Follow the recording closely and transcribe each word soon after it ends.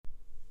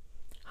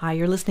Hi,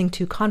 you're listening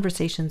to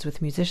Conversations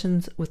with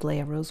Musicians with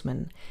Leah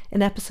Roseman.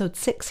 In episode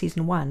 6,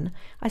 season 1,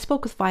 I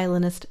spoke with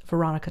violinist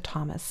Veronica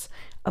Thomas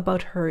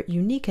about her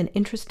unique and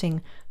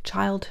interesting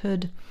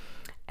childhood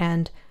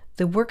and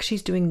the work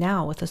she's doing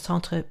now with the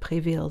Centre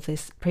Préville,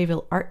 this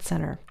Préville Art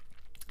Center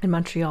in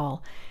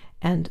Montreal,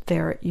 and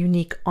their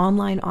unique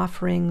online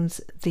offerings,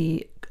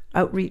 the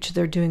outreach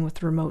they're doing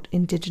with remote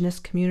Indigenous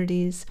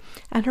communities,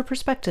 and her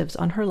perspectives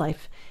on her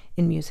life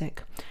in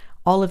music.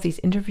 All of these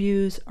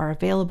interviews are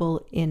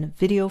available in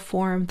video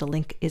form. The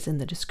link is in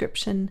the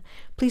description.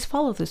 Please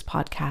follow this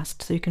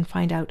podcast so you can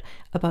find out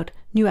about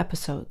new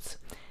episodes.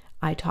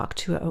 I talk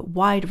to a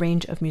wide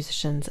range of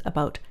musicians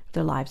about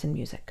their lives in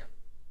music.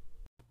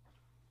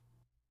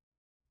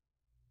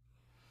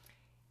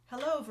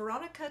 Hello,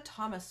 Veronica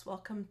Thomas.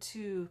 Welcome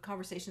to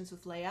Conversations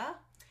with Leah.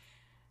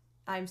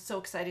 I'm so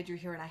excited you're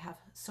here and I have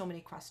so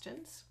many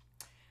questions.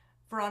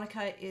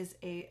 Veronica is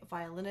a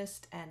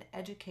violinist and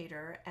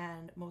educator,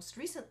 and most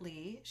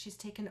recently, she's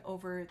taken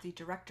over the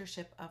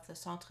directorship of the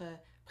Centre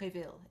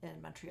Préville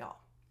in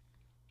Montreal.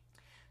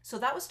 So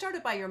that was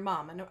started by your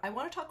mom, and I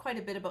want to talk quite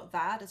a bit about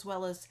that, as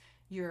well as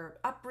your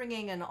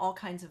upbringing and all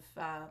kinds of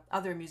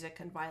other music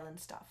and violin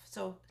stuff.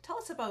 So tell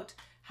us about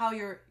how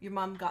your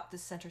mom got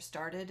this center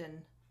started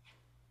and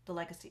the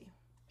legacy.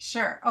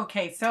 Sure.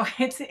 Okay, so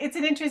it's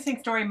an interesting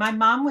story. My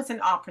mom was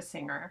an opera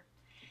singer.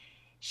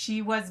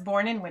 She was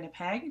born in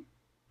Winnipeg.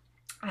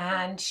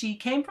 And she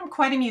came from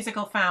quite a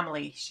musical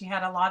family. She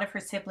had a lot of her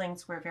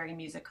siblings were very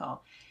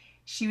musical.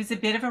 She was a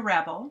bit of a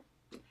rebel,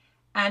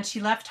 and she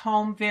left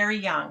home very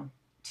young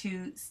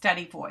to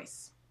study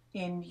voice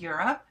in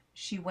Europe.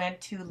 She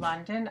went to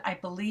London. I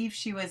believe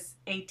she was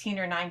 18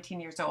 or 19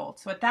 years old.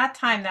 So at that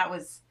time, that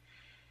was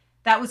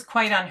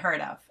quite unheard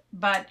of.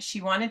 But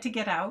she wanted to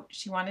get out.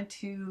 She wanted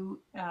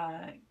to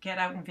get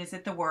out and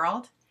visit the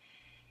world.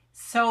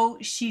 So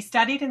she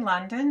studied in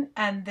London,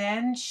 and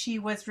then she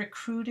was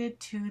recruited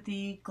to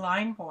the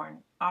Glyndebourne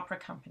Opera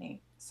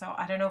Company. So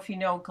I don't know if you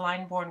know,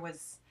 Glyndebourne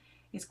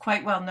is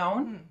quite well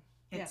known.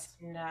 Yes.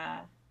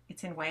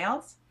 It's in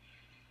Wales.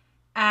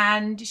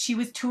 And she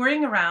was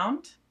touring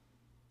around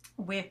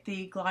with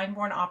the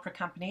Glyndebourne Opera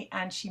Company,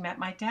 and she met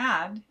my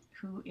dad,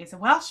 who is a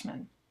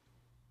Welshman.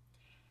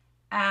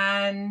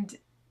 And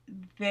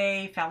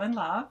they fell in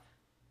love.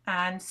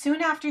 And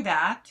soon after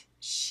that,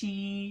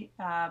 she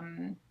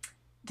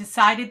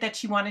decided that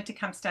she wanted to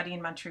come study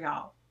in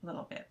Montreal a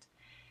little bit.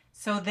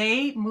 So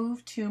they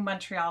moved to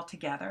Montreal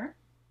together.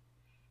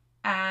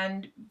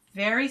 And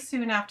very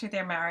soon after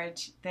their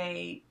marriage,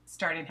 they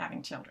started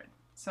having children.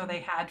 So they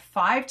had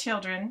 5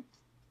 children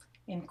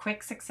in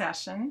quick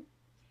succession.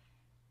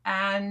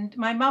 And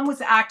my mom was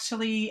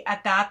actually,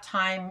 at that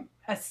time,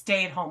 a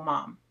stay-at-home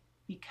mom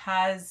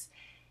because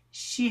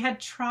she had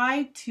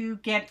tried to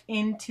get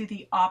into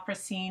the opera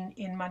scene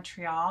in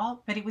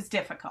Montreal, but it was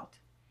difficult.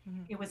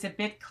 Mm-hmm. It was a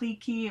bit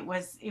cliquey.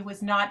 It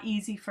was not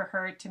easy for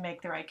her to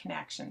make the right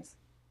connections.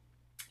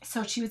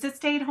 So she was a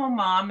stay-at-home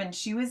mom, and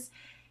she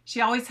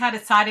always had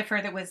a side of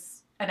her that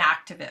was an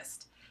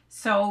activist.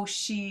 So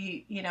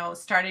she,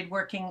 started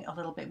working a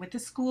little bit with the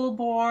school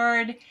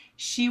board.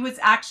 She was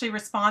actually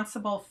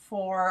responsible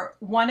for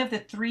one of the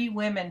 3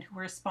 women who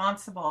were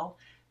responsible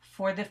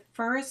for the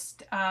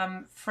first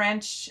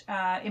French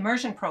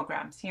immersion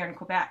programs here in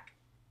Quebec.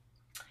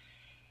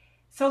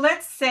 So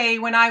let's say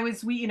when I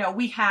was a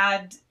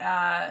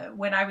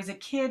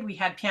kid, we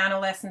had piano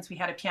lessons. We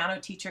had a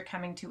piano teacher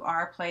coming to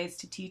our place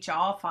to teach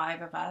all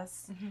 5 of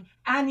us. Mm-hmm.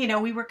 And,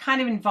 we were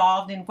kind of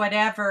involved in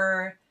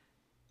whatever,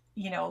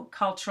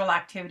 cultural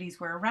activities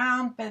were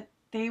around, but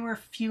they were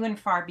few and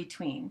far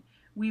between.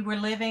 We were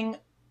living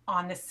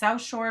on the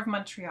south shore of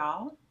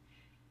Montreal,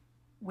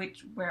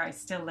 where I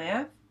still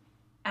live.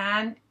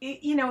 And,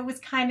 it was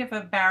kind of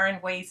a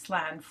barren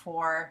wasteland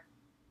for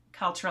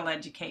cultural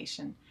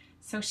education.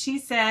 So she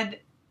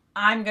said,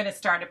 I'm going to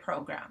start a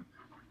program.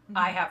 Mm-hmm.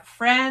 I have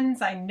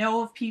friends. I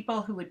know of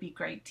people who would be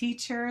great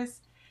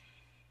teachers.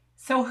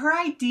 So her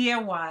idea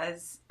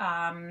was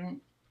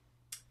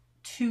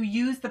to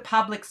use the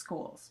public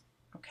schools,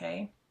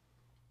 okay?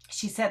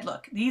 She said,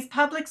 look, these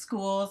public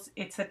schools,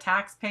 it's the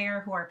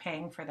taxpayer who are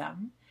paying for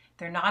them.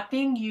 They're not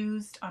being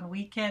used on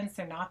weekends.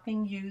 They're not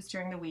being used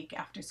during the week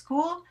after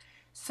school.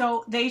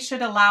 So they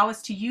should allow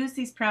us to use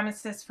these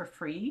premises for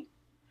free.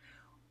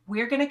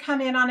 We're going to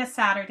come in on a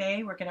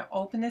Saturday. We're going to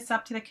open this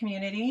up to the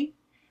community.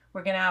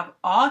 We're going to have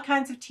all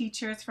kinds of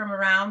teachers from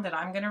around that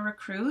I'm going to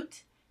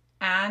recruit.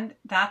 And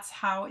that's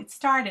how it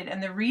started.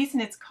 And the reason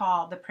it's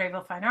called the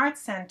Préville Fine Arts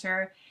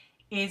Center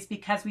is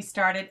because we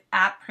started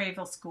at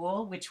Préville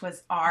School, which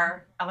was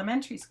our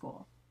elementary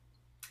school.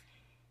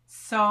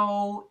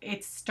 So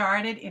it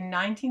started in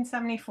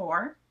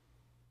 1974.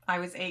 I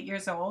was 8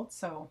 years old,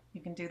 so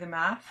you can do the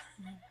math.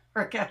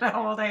 Forget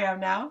how old I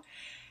am now.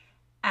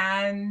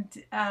 And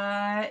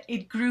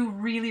it grew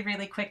really,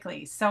 really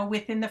quickly. So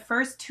within the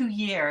first 2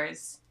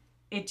 years,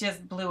 it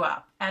just blew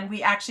up. And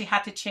we actually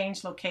had to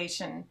change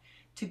location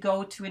to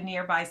go to a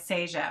nearby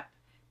Cégep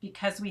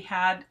because we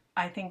had,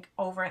 I think,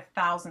 over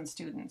 1,000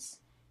 students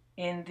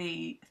in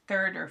the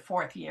 3rd or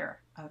 4th year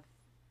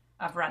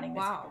of running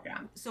this Wow.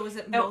 program. So was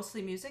it So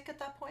mostly music at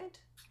that point?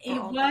 Or it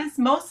all? was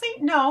mostly,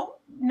 no,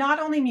 not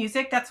only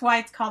music. That's why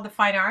it's called the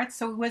fine arts.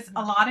 So it was a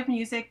Mhm. lot of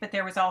music, but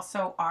there was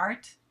also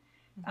art,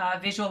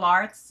 Mhm. visual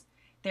arts.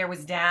 There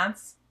was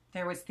dance.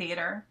 There was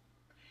theater.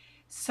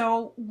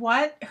 So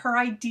what her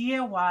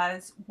idea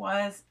was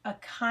a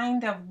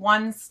kind of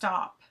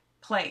one-stop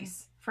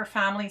place for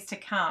families to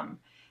come.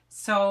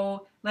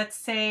 So let's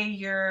say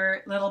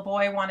your little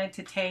boy wanted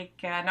to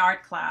take an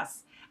art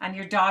class and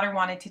your daughter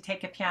wanted to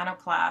take a piano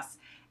class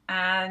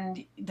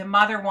and the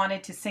mother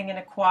wanted to sing in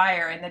a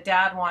choir and the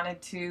dad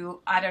wanted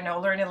to, I don't know,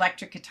 learn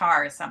electric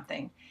guitar or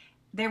something.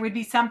 There would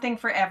be something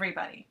for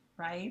everybody,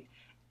 right?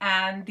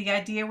 And the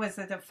idea was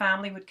that the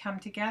family would come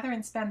together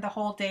and spend the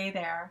whole day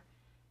there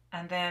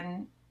and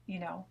then,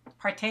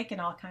 partake in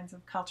all kinds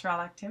of cultural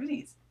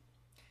activities.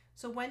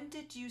 So when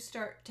did you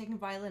start taking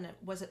violin?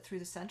 Was it through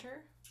the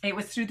center? It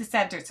was through the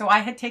center. So I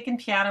had taken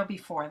piano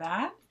before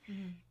that.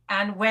 Mhm.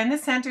 And when the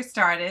center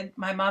started,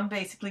 my mom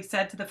basically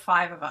said to the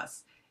five of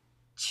us,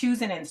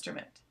 choose an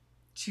instrument,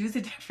 choose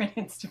a different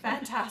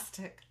instrument.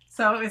 Fantastic.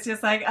 So it was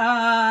just like,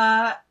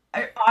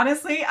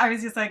 honestly, I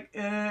was just like,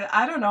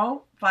 I don't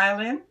know,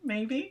 violin,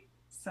 maybe.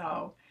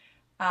 So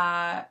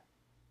uh,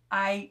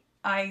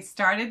 I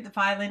started the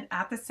violin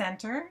at the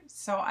center,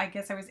 so I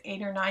guess I was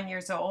 8 or 9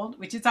 years old,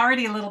 which is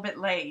already a little bit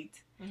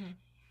late. Mhm.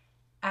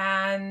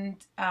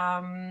 And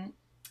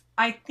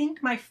I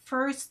think my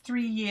first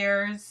 3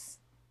 years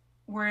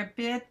were a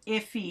bit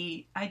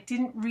iffy. I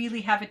didn't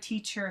really have a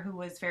teacher who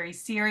was very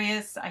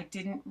serious. I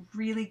didn't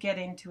really get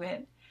into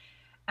it.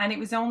 And it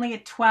was only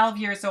at 12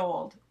 years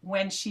old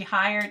when she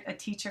hired a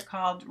teacher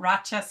called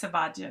Ratcha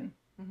Sabajan,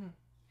 Mhm.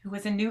 who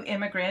was a new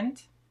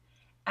immigrant,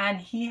 and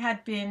he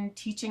had been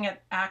teaching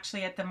at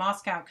the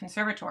Moscow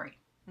Conservatory.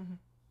 Mhm.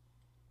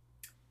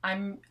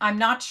 I'm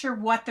not sure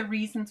what the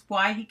reasons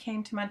why he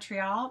came to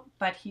Montreal,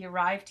 but he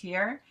arrived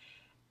here,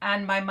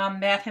 and my mom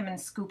met him and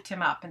scooped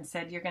him up and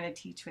said, "You're going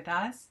to teach with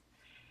us."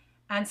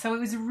 And so it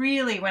was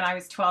really when I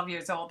was 12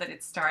 years old that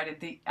it started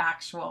the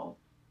actual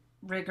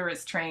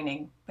rigorous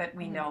training that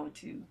we Mhm. know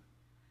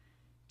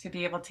to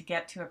be able to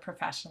get to a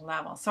professional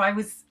level. So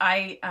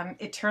I am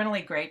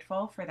eternally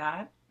grateful for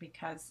that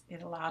because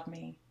it allowed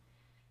me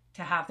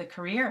to have the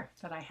career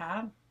that I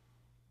had.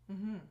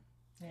 Mhm.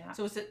 Yeah.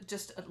 So was it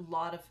just a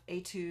lot of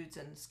etudes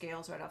and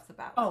scales right off the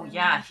bat with Oh him?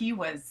 yeah, he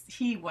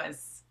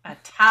was a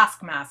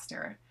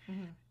taskmaster.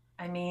 Mhm.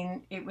 I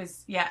mean, it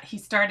was, yeah, he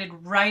started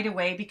right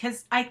away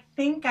because I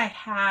think I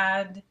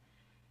had,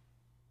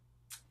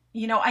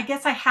 I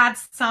guess I had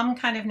some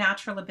kind of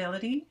natural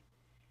ability.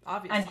 And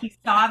Obviously. he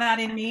saw that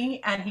in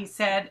me and he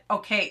said,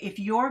 okay, if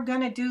you're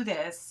going to do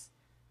this,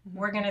 Mhm.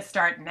 we're going to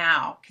start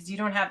now because you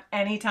don't have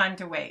any time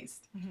to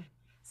waste. Mhm.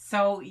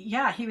 So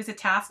yeah, he was a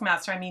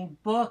taskmaster. I mean,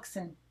 books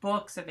and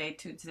books of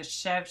etudes, the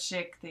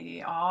Shevchik,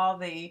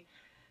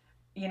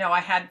 I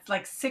had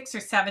like 6 or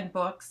 7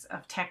 books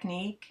of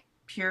technique,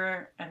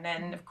 pure, and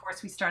then of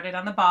course we started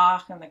on the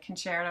Bach and the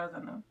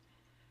concertos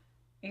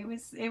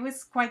it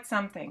was quite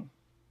something.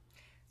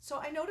 So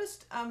I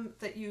noticed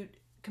that you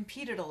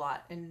competed a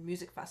lot in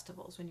music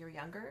festivals when you were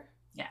younger,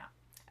 Yeah.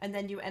 and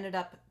then you ended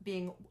up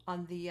being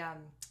on the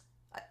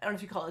I don't know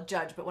if you call it a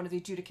judge, but one of the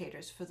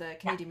adjudicators for the Yeah.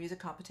 Canadian Music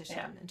Competition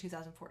Yeah. in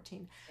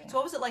 2014. Yeah. So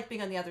what was it like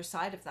being on the other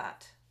side of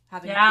that?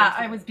 Having been Yeah,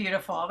 through it was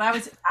beautiful. That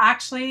was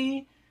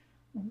actually,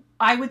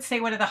 I would say,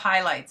 one of the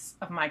highlights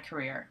of my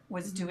career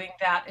was Mhm. doing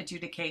that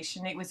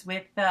adjudication. It was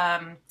with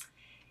Lana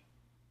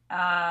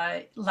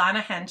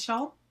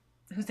Henschel,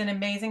 who's an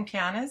amazing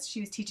pianist. She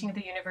was teaching at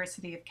the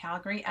University of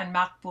Calgary, and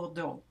Marc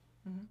Bourdeau.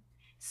 Mhm.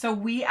 So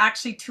we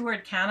actually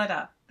toured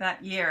Canada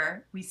that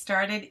year. We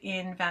started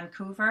in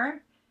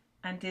Vancouver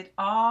and did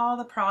all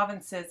the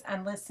provinces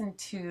and listened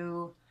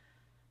to,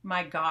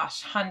 my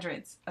gosh,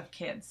 hundreds of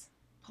kids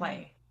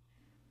play.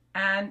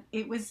 And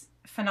it was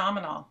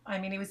phenomenal. I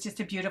mean, it was just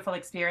a beautiful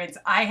experience.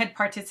 I had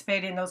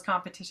participated in those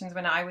competitions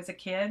when I was a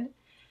kid,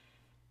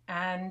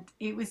 and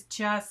it was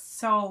just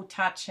so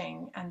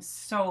touching and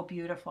so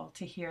beautiful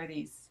to hear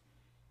the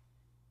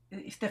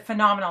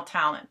phenomenal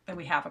talent that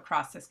we have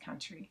across this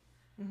country.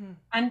 Mhm.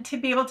 And to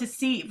be able to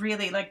see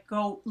really like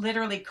go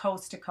literally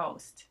coast to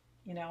coast,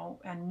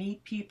 and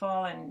meet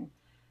people and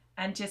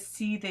just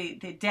see the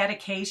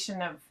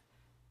dedication of,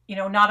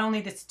 not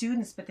only the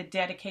students but the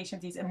dedication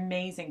of these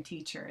amazing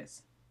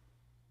teachers.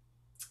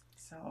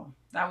 So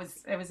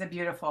it was a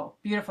beautiful,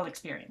 beautiful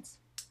experience.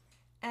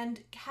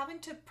 And having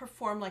to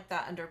perform like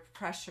that under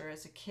pressure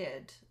as a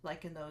kid,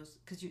 like in those,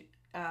 because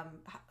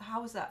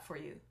how was that for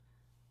you?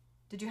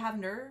 Did you have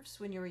nerves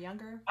when you were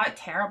younger?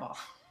 Terrible,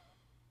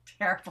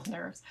 terrible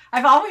nerves.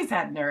 I've always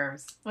had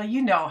nerves. Well,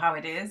 you know how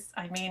it is.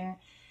 I mean,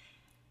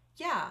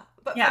 Yeah,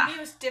 but for yeah, me it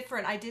was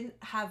different. I didn't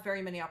have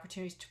very many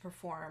opportunities to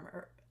perform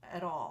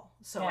at all,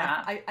 so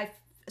yeah. I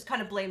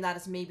kind of blame that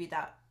as maybe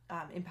that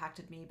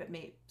impacted me. But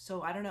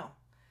so I don't know.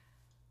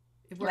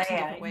 It works in Leia,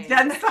 different you've ways.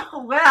 done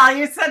so well.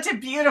 You're such a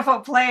beautiful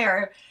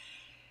player.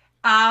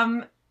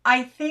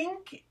 I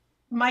think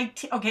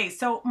okay,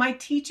 so my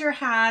teacher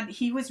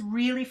he was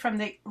really from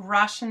the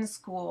Russian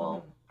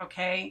school. Mhm.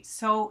 Okay,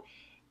 so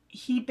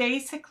he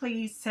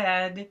basically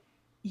said,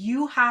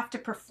 you have to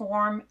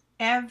perform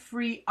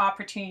every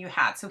opportunity you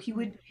had. So he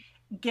would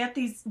get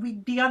these,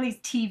 we'd be on these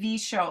TV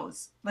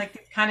shows, like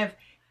these kind of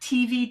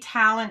TV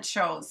talent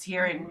shows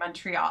here in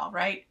Montreal,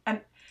 right?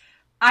 And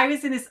I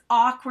was in this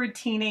awkward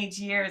teenage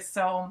years,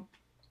 so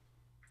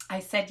I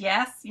said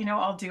yes,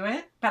 I'll do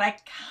it. But I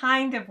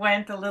kind of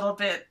went a little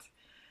bit,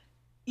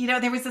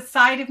 there was a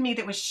side of me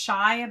that was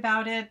shy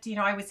about it.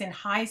 I was in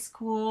high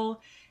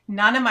school.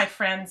 None of my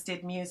friends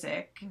did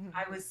music.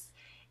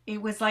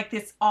 It was like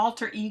this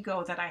alter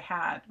ego that I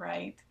had,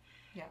 right?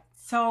 Yeah.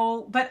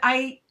 So, but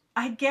I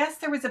guess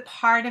there was a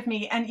part of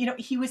me, and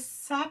he was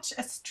such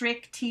a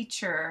strict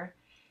teacher.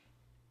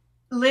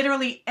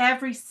 Literally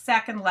every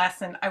second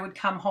lesson, I would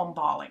come home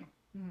bawling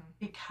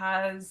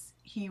because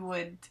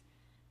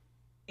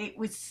it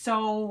was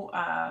so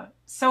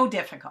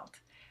difficult.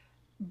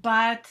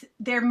 But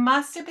there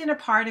must have been a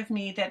part of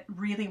me that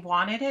really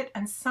wanted it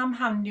and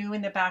somehow knew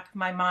in the back of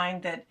my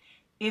mind that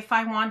if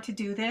I want to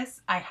do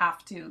this, I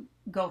have to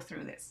go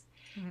through this.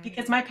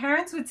 Because my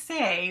parents would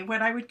say,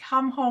 when I would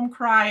come home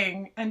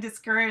crying and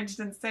discouraged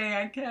and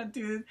say, I can't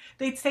do this,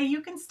 they'd say,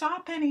 you can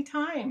stop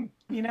anytime,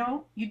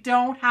 you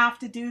don't have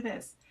to do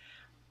this.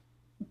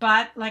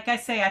 But like I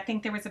say, I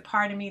think there was a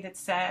part of me that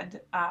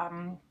said,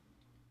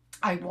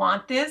 I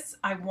want this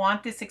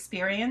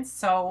experience,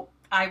 so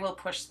I will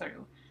push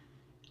through.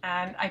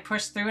 And I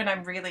pushed through, and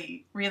I'm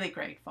really, really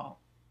grateful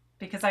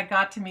because I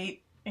got to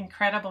meet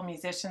incredible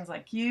musicians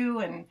like you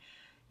and,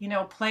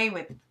 play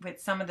with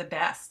some of the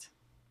best.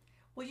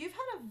 Well, you've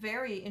had a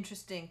very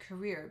interesting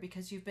career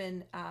because you've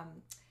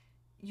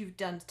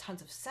done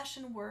tons of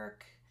session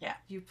work. Yeah.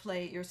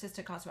 You're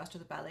assistant concertmaster of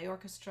the ballet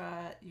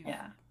orchestra.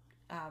 Yeah.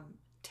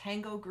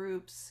 Tango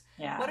groups.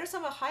 Yeah. What are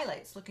some of the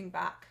highlights looking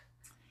back?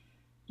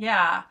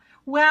 Yeah.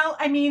 Well,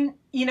 I mean,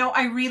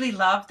 I really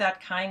love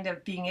that kind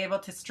of being able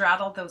to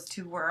straddle those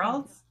two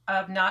worlds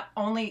of not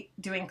only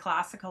doing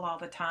classical all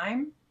the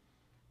time.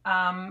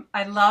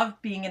 I love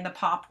being in the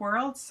pop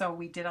world. So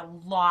we did a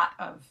lot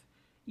of,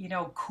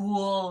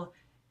 cool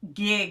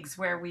gigs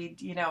where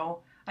we'd,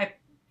 I'd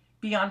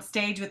be on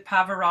stage with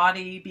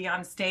Pavarotti, be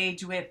on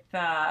stage with,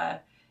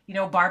 Barbara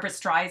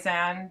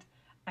Streisand.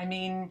 I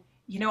mean,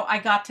 I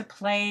got to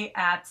play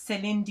at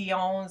Celine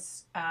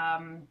Dion's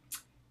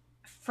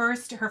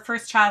her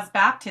first child's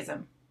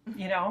baptism,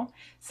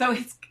 so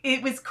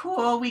it was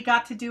cool. We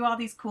got to do all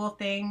these cool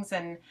things,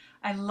 and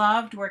I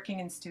loved working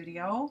in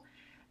studio.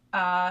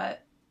 But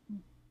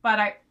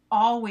I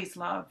always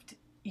loved,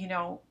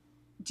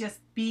 just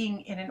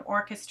being in an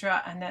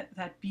orchestra and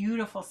that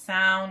beautiful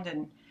sound,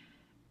 and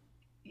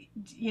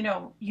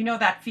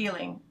that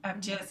feeling of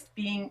just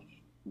being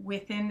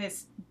within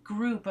this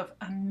group of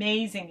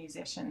amazing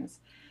musicians.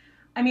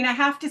 I mean, I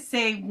have to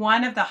say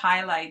one of the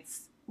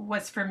highlights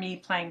was for me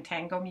playing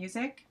tango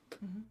music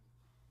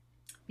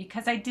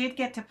because I did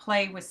get to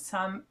play with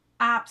some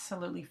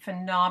absolutely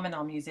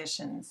phenomenal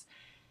musicians.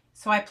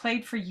 So I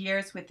played for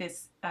years with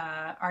this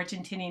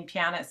Argentinian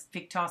pianist,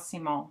 Victor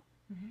Simon.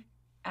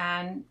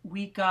 And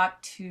we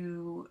got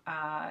to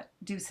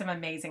do some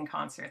amazing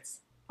concerts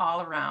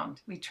all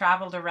around. We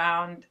traveled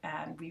around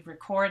and we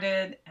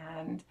recorded.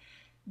 And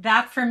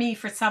that for me,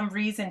 for some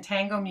reason,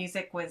 tango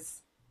music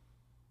was,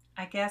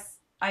 I guess,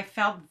 I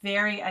felt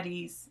very at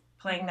ease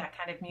playing that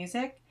kind of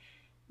music.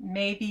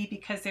 Maybe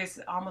because there's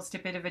almost a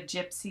bit of a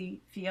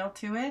gypsy feel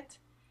to it.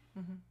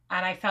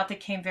 And I felt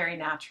it came very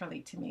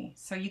naturally to me.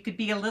 So you could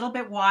be a little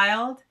bit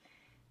wild,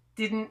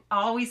 didn't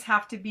always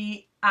have to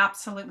be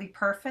absolutely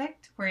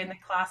perfect. Where in the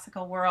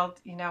classical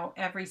world,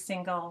 every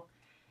single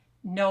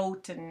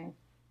note and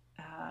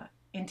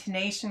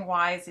intonation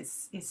wise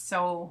is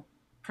so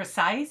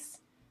precise.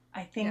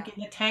 I think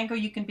in the tango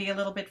you can be a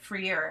little bit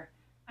freer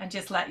and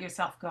just let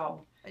yourself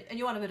go. And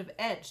you want a bit of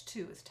edge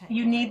too with tango.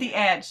 You need the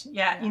edge.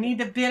 Yeah, you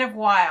need a bit of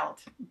wild.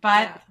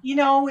 But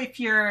if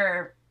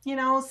you're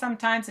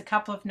sometimes a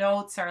couple of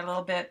notes are a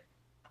little bit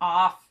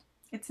off,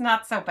 it's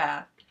not so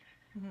bad.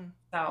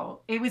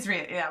 So it was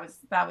really,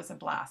 that was a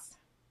blast.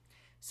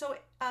 So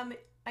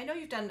I know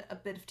you've done a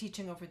bit of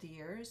teaching over the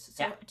years.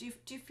 So do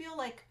you feel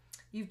like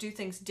you do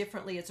things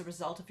differently as a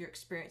result of your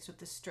experience with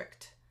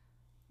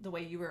the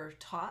way you were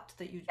taught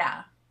that you?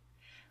 Yeah.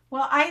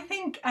 Well,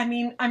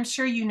 I'm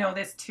sure you know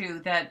this too,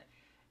 that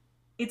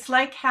it's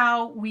like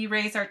how we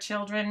raise our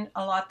children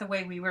a lot the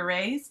way we were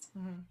raised.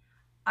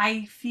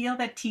 I feel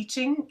that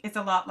teaching is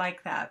a lot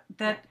like that.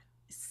 That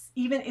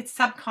even it's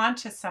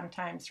subconscious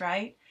sometimes,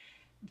 right?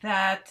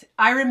 That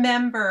I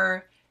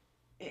remember,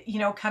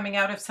 coming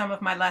out of some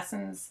of my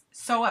lessons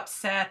so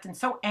upset and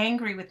so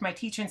angry with my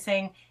teacher and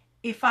saying,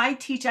 if I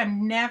teach,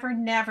 I'm never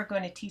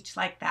going to teach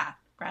like that,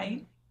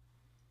 right?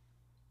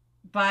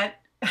 But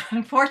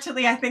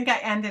unfortunately, I think I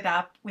ended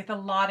up with a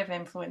lot of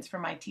influence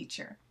from my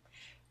teacher,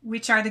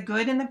 which are the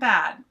good and the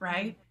bad,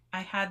 right?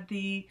 I had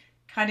the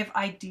kind of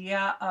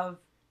idea of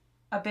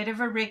a bit of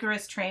a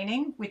rigorous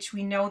training, which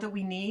we know that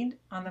we need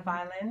on the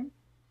violin.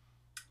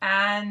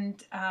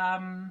 And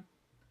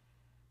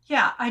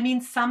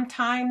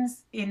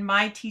sometimes in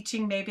my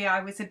teaching, maybe I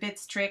was a bit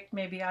strict,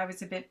 maybe I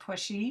was a bit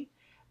pushy,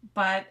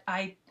 but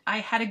I I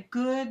had a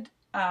good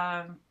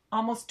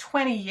almost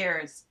 20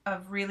 years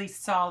of really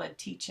solid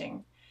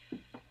teaching.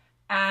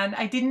 And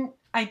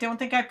I don't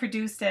think I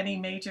produced any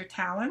major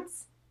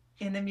talents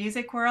in the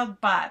music world,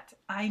 but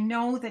I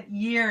know that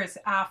years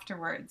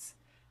afterwards,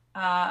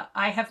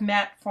 I have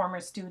met former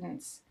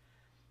students.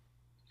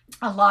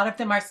 A lot of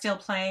them are still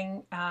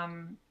playing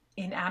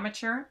in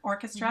amateur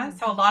orchestra. Mm-hmm.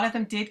 So a lot of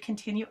them did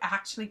continue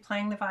actually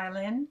playing the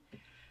violin.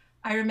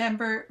 I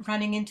remember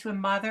running into a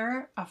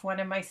mother of one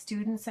of my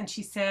students, and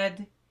she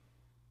said,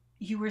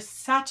 "You were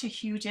such a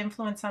huge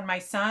influence on my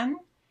son.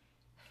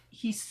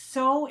 He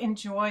so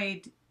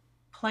enjoyed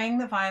playing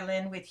the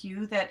violin with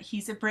you that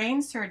he's a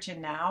brain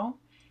surgeon now.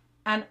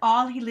 And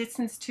all he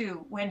listens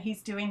to when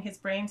he's doing his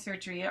brain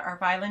surgery are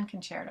violin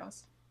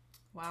concertos."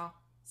 Wow.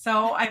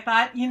 So I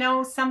thought, you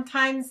know,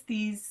 sometimes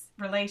these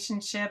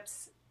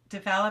relationships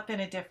develop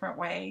in a different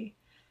way.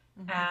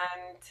 Mm-hmm.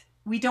 And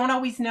we don't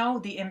always know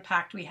the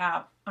impact we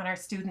have on our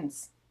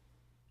students.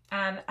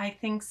 And I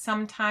think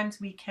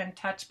sometimes we can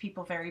touch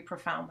people very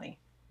profoundly.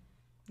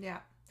 Yeah.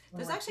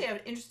 There's actually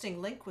an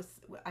interesting link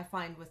I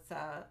find with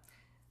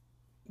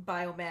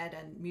biomed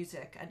and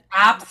music. And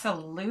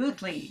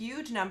absolutely. A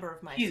huge number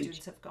of my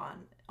students have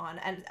gone on.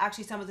 And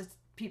actually some of the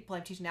people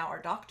I'm teaching now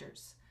are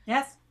doctors.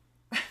 Yes.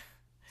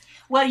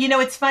 Well, you know,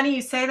 it's funny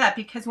you say that,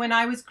 because when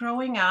I was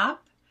growing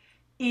up,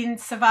 in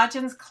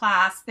Savajan's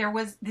class, there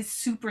was this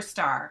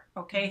superstar,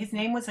 okay? His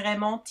name was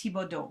Raymond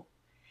Thibodeau.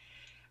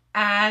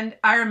 And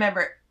I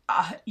remember,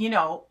 you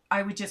know,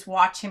 I would just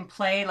watch him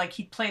play. Like,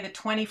 he'd play the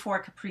 24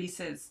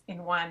 Caprices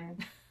in one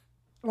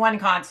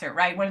concert,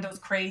 right? One of those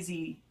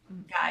crazy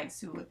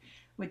guys who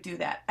would do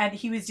that. And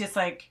he was just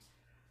like,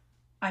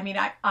 I mean,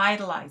 I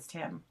idolized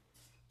him.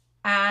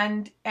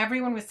 And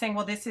everyone was saying,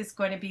 well, this is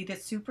going to be the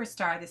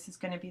superstar. This is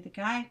going to be the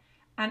guy.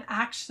 And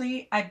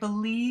actually, I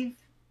believe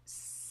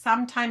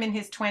sometime in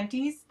his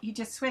 20s, he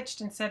just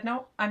switched and said,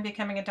 no, I'm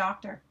becoming a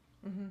doctor.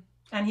 Mm-hmm.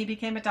 And he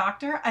became a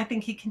doctor. I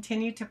think he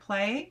continued to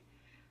play.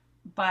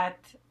 But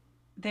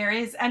there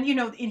is, and you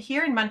know,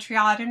 here in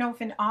Montreal, I don't know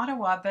if in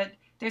Ottawa, but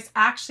there's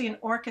actually an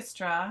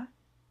orchestra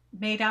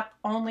made up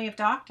only of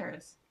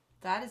doctors.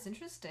 That is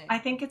interesting. I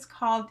think it's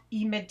called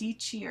I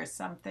Medici or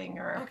something.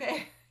 Or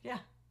okay, yeah.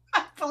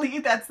 I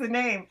believe that's the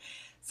name.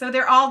 So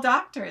they're all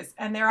doctors,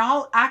 and they're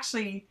all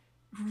actually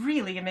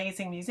really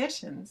amazing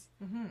musicians.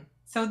 Mm-hmm.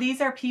 So these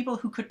are people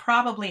who could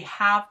probably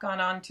have gone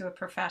on to a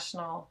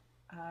professional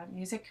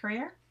music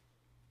career.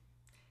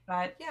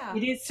 But yeah,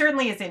 it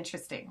certainly is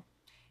interesting.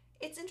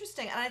 It's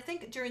interesting. And I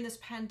think during this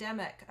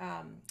pandemic,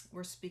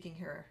 we're speaking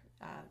here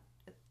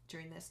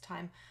during this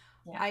time,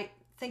 yeah. I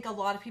think a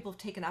lot of people have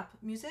taken up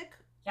music,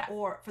 yeah.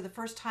 or for the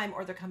first time,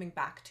 or they're coming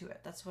back to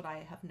it. That's what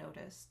I have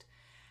noticed.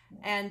 Yeah.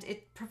 And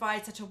it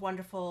provides such a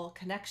wonderful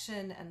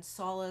connection and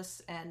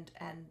solace and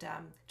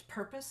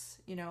purpose,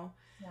 you know.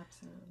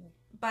 Absolutely.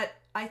 But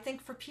I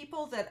think for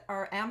people that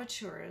are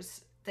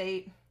amateurs,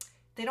 they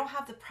don't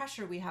have the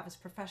pressure we have as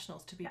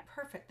professionals to be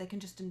perfect. They can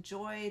just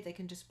enjoy, they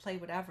can just play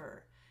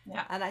whatever.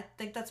 Yeah. And I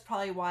think that's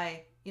probably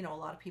why, you know, a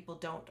lot of people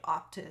don't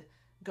opt to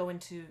go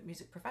into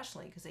music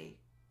professionally, because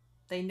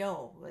they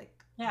know, like.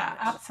 Yeah,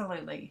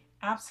 absolutely.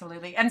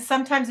 Absolutely. And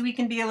sometimes we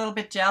can be a little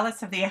bit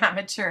jealous of the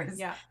amateurs.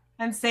 Yeah.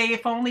 And say,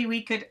 if only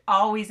we could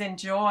always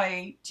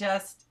enjoy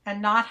just,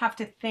 and not have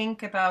to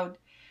think about,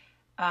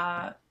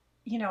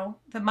 you know,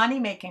 the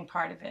money-making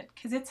part of it.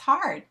 Because it's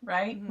hard,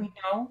 right? Mm-hmm. We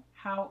know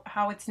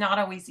how it's not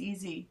always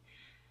easy.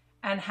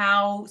 And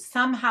how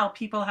somehow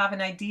people have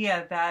an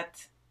idea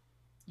that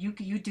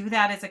you do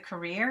that as a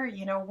career.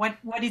 You know,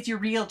 what is your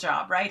real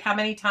job, right? How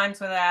many times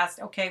was I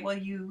asked, okay, well,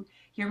 you're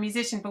a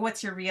musician, but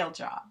what's your real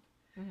job?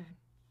 Mm-hmm.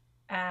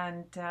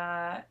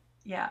 And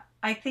yeah,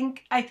 I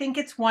think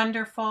it's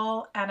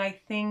wonderful. And I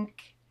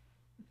think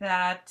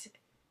that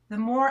the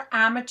more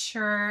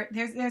amateur,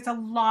 there's a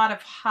lot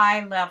of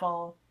high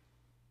level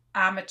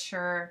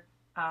amateur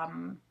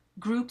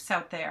groups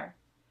out there,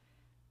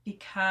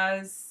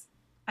 because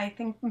I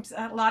think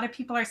a lot of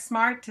people are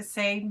smart to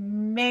say,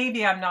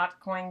 maybe I'm not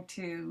going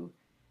to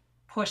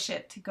push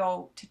it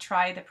to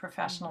try the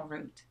professional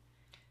route.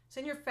 So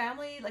in your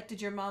family, like,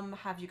 did your mom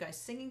have you guys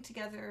singing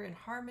together in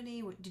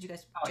harmony? Did you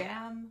guys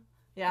jam?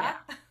 Yeah.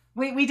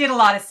 We did a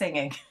lot of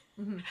singing.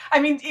 Mm-hmm. I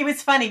mean, it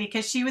was funny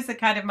because she was the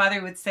kind of mother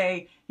who would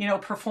say, you know,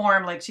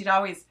 perform. Like, she'd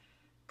always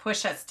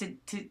push us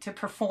to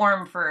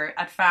perform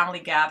at family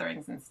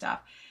gatherings and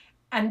stuff.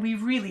 And we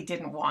really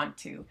didn't want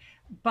to.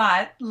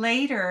 But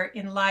later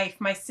in life,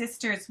 my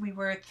sisters, we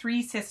were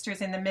 3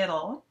 sisters in the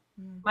middle.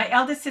 Mm-hmm. My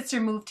eldest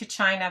sister moved to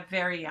China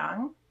very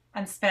young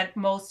and spent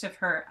most of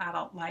her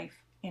adult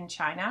life in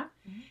China.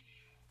 Mm-hmm.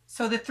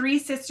 So the 3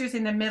 sisters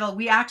in the middle,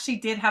 we actually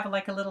did have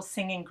like a little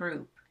singing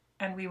group.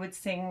 And we would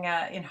sing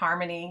in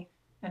harmony,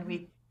 and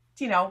we'd,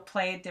 you know,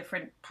 play at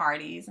different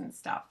parties and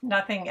stuff.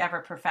 Nothing ever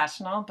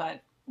professional,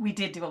 but we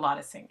did do a lot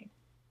of singing.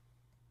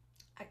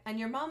 And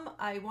your mom,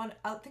 I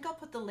think I'll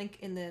put the link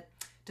in the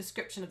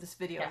description of this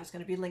video. Yeah. There's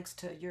going to be links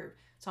to your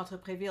Centre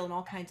Préville and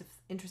all kinds of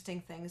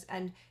interesting things.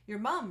 And your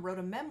mom wrote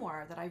a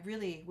memoir that I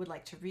really would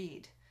like to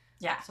read.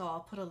 Yeah. So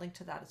I'll put a link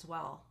to that as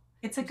well.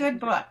 It's a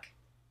good book.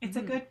 It's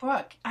a good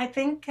book. I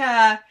think,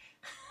 as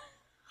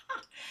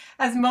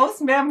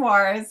most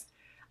memoirs,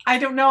 I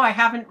don't know, I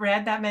haven't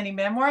read that many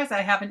memoirs.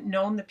 I haven't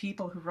known the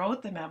people who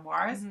wrote the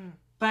memoirs.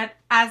 But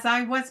as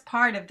I was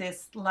part of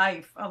this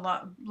life,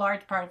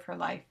 large part of her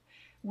life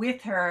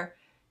with her,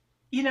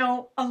 you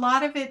know, a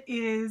lot of it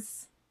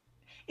is,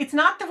 it's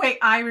not the way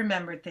I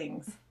remember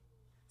things.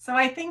 So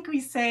I think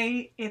we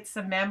say it's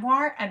a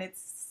memoir and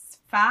it's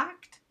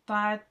fact,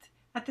 but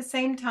at the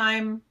same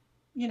time,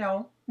 you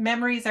know,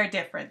 memories are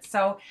different.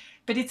 So,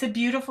 but it's a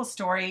beautiful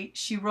story.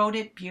 She wrote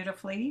it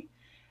beautifully,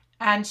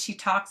 and she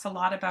talks a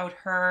lot about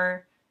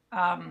her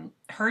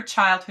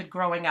childhood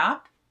growing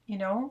up. You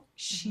know,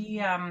 she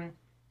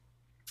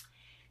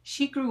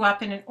grew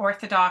up in an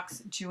Orthodox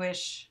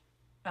Jewish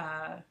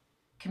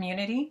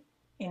community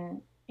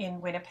in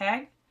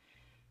Winnipeg,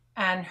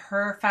 and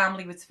her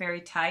family was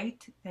very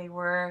tight. They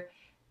were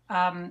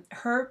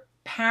her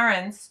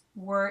parents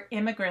were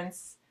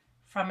immigrants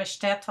from a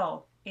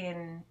shtetl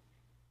in,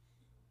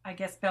 I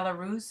guess,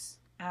 Belarus,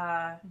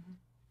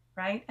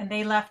 right? And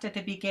they left at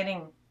the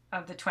beginning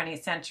of the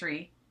 20th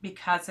century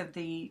because of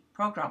the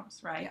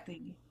pogroms, right?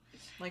 Yeah.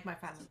 Like my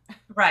family.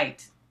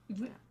 Right.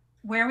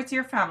 Where was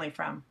your family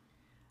from?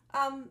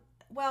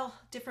 Well,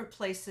 different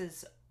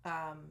places,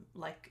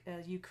 like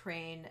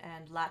Ukraine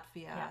and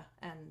Latvia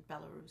and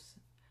Belarus.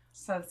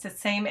 So it's the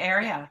same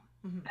area.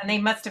 And they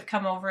must have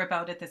come over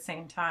about at the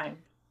same time.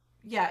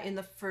 Yeah, in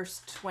the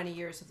first 20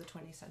 years of the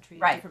 20th century.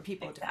 Right. Different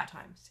people at different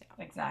times.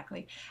 Yeah.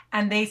 Exactly.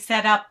 And they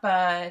set up,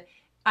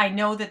 I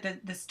know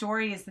that the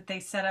story is that they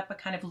set up a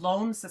kind of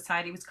loan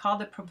society. It was called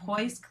the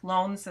Propoisk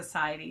Loan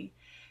Society.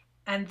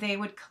 And they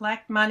would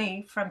collect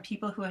money from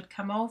people who had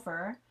come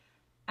over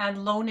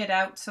and loan it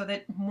out so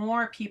that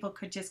more people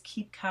could just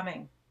keep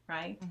coming,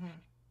 right?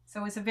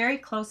 So it was a very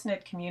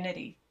close-knit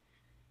community.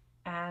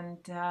 And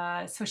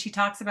so she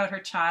talks about her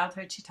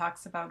childhood. She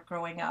talks about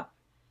growing up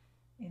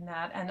in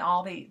that, and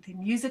all the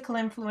musical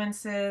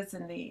influences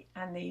and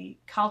the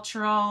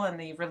cultural and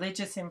the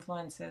religious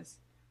influences.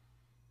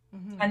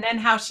 And then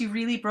how she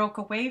really broke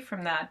away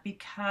from that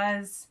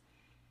because,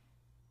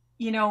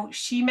 you know,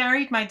 she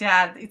married my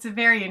dad. It's a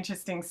very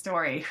interesting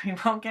story. We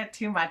won't get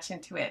too much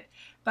into it.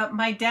 But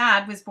my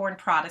dad was born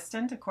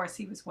Protestant. Of course,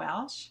 he was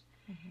Welsh.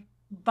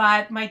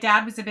 But my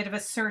dad was a bit of a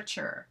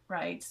searcher,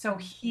 right? So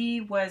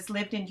he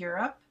lived in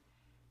Europe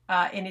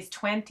in his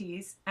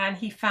 20s, and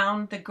he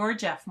found the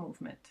Gurdjieff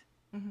movement.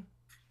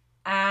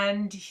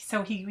 And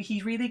so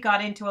he really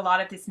got into a lot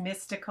of this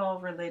mystical,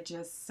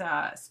 religious,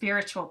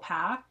 spiritual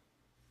path.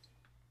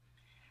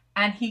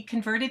 And he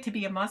converted to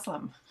be a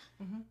Muslim.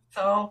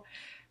 So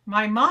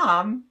my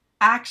mom,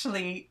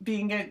 actually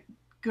being a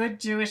good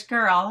Jewish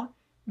girl,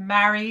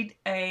 married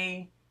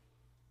a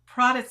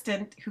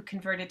Protestant who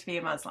converted to be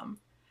a Muslim.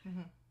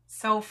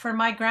 So for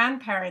my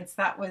grandparents,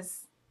 that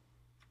was,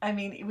 I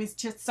mean, it was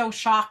just so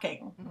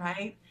shocking,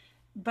 right?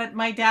 But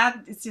my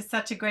dad is just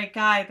such a great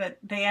guy that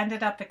they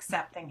ended up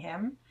accepting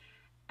him.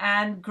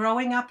 And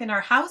growing up in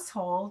our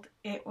household,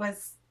 it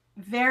was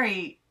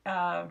very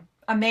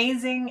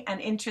amazing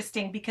and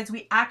interesting because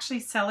we actually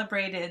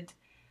celebrated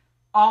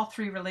all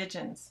three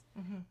religions.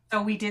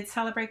 So we did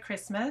celebrate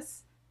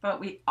Christmas, but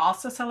we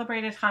also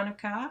celebrated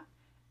Hanukkah,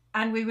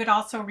 and we would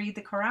also read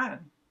the Quran.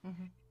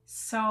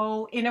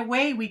 So in a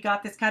way, we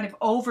got this kind of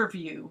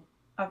overview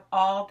of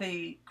all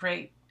the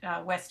great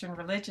Western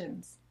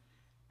religions.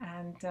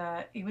 And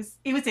it was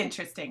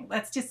interesting.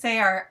 Let's just say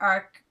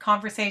our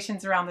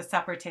conversations around the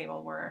supper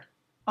table were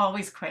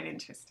always quite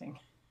interesting.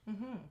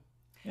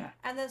 Yeah.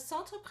 And the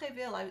Centre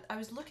Préville, I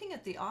was looking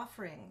at the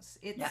offerings.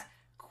 It's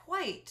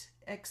quite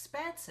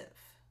expansive.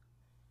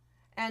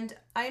 And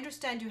I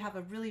understand you have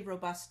a really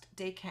robust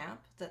day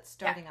camp that's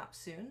starting up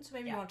soon. So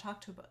maybe you want to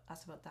talk to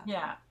us about that.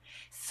 Yeah.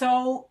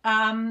 So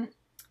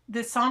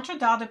the Centre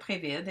d'Art de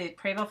Préville, the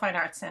Préville Fine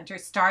Arts Center,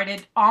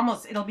 started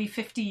it'll be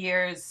 50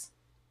 years,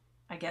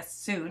 I guess,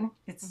 soon.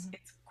 It's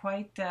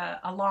quite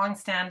a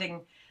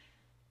long-standing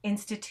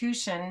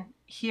institution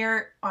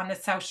here on the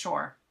South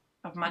Shore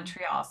of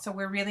Montreal. So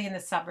we're really in the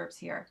suburbs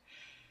here.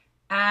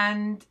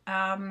 And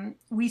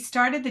we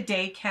started the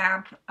day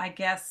camp, I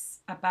guess,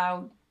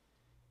 about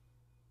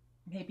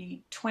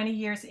maybe 20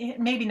 years in,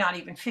 maybe not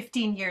even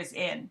 15 years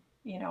in,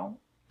 you know,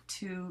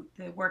 to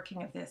the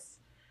working of this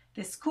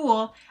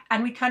school.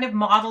 And we kind of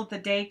modeled the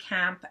day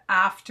camp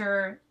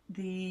after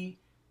the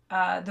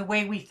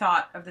way we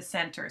thought of the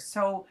center.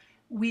 So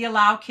we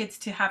allow kids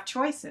to have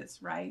choices,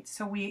 right?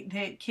 So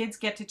the kids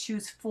get to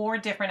choose 4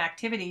 different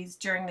activities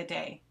during the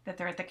day that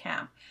they're at the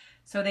camp.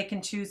 So they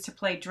can choose to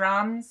play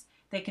drums,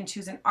 they can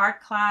choose an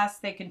art class,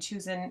 they can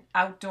choose an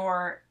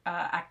outdoor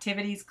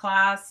activities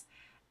class,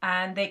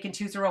 and they can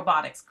choose a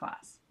robotics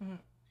class.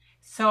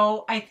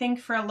 So I think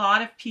for a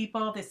lot of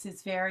people,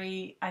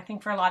 I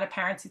think for a lot of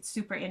parents, it's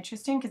super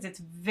interesting because it's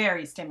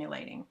very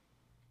stimulating.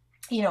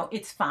 You know,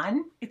 it's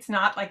fun. It's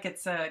not like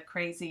it's a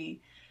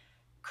crazy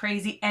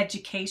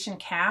education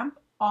camp.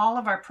 All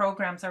of our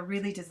programs are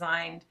really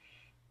designed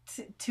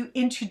to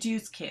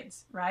introduce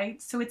kids,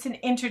 right? So it's an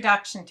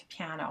introduction to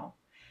piano.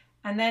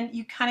 And then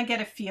you kind of get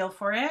a feel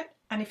for it.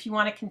 And if you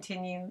want to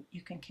continue,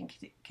 you can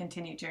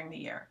continue during the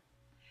year.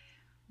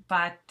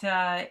 But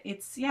so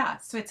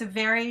it's a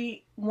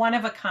very one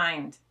of a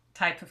kind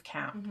type of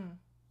camp. Mm-hmm.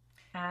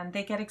 And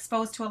they get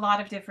exposed to a lot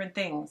of different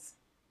things.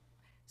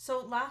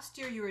 So last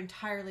year you were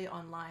entirely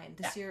online.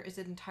 This year, is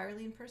it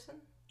entirely in person?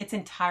 It's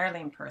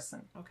entirely in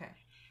person. Okay.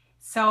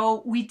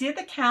 So we did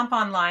the camp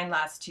online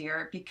last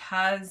year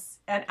because,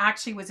 and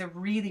actually was a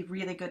really,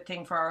 really good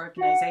thing for our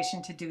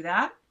organization to do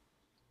that.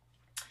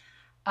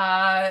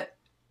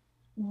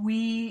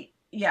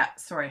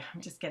 Sorry,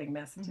 I'm just getting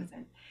messages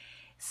in.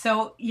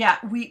 So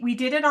we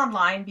did it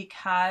online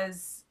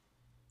because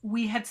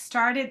we had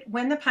started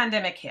when the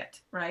pandemic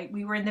hit, right?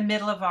 We were in the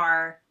middle of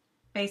our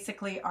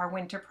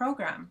winter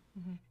program.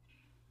 Mm-hmm.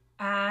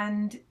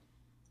 And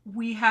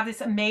we have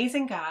this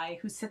amazing guy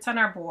who sits on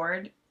our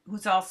board,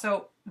 who's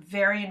also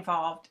very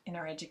involved in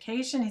our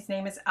education. His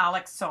name is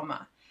Alex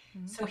Soma.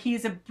 Mm-hmm. So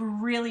he's a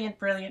brilliant,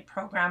 brilliant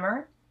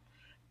programmer.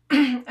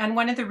 And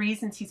one of the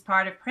reasons he's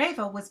part of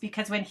Prayville was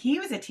because when he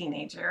was a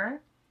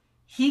teenager,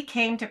 he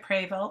came to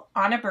Prayville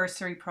on a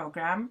bursary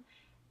program,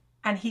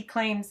 and he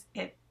claims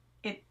it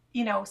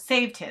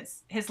saved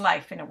his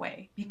life in a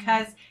way,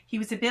 because he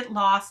was a bit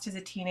lost as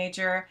a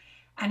teenager,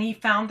 and he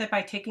found that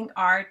by taking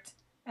art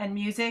and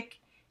music,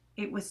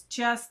 it was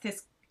just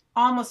this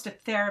almost a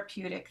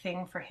therapeutic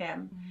thing for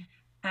him.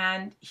 Mm-hmm.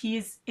 And he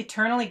is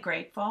eternally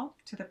grateful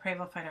to the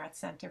Prayville Fine Arts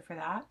Center for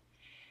that.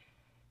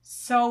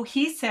 So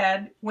he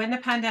said, when the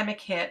pandemic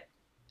hit,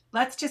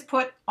 let's just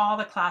put all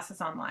the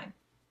classes online.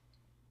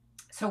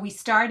 So we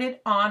started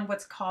on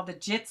what's called the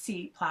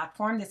Jitsi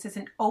platform. This is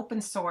an open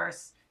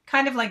source,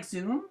 kind of like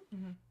Zoom,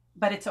 mm-hmm.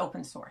 but it's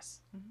open source.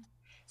 Mm-hmm.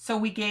 So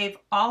we gave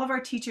all of our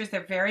teachers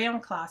their very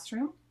own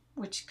classroom,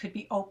 which could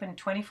be open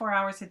 24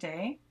 hours a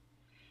day.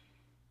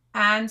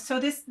 And so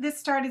this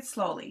started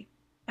slowly.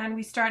 And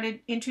we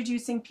started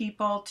introducing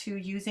people to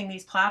using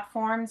these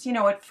platforms.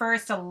 At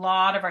first, a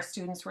lot of our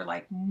students were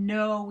like,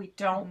 no, we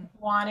don't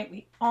want it.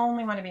 We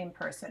only want to be in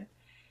person.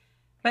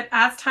 But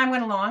as time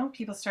went along,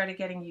 people started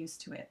getting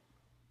used to it.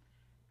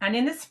 And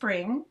in the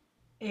spring,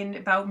 in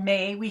about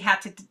May, we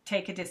had to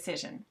take a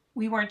decision.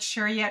 We weren't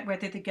sure yet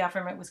whether the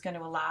government was going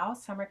to allow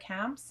summer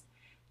camps.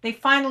 They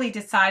finally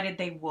decided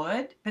they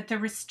would, but the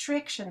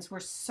restrictions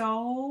were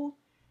so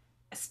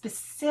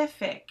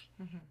specific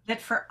mm-hmm.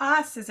 that for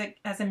us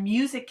as a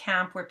music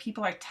camp where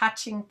people are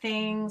touching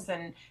things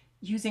and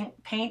using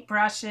paint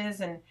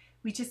brushes, and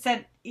we just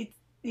said it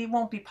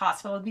won't be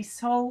possible. It'll be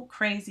so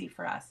crazy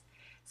for us.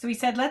 So we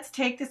said, let's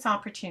take this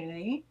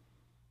opportunity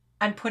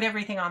and put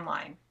everything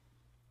online.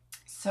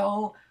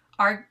 So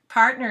our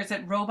partners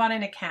at Robot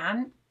in a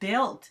Can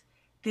built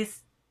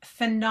this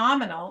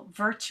phenomenal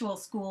virtual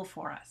school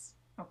for us.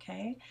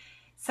 Okay.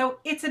 So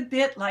it's a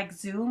bit like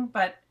Zoom,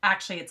 but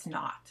actually it's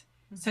not.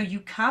 So you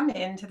come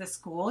into the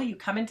school, you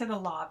come into the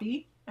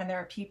lobby, and there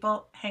are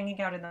people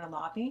hanging out in the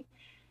lobby,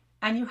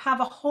 and you have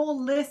a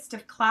whole list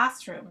of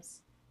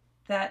classrooms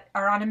that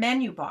are on a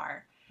menu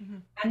bar. Mm-hmm.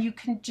 And you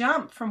can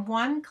jump from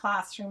one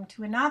classroom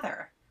to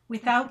another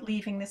without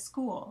leaving the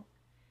school.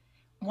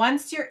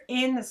 Once you're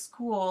in the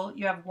school,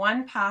 you have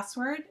one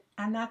password,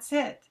 and that's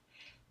it.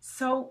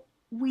 So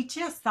we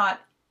just thought,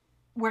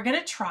 we're going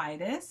to try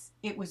this.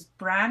 It was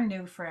brand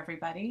new for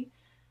everybody.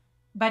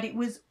 But it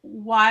was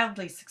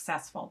wildly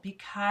successful,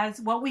 because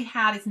what we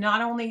had is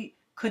not only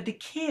could the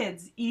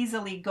kids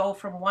easily go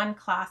from one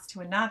class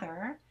to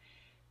another,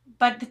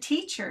 but the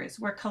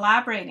teachers were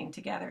collaborating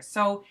together.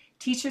 So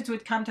teachers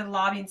would come to the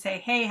lobby and say,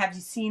 hey, have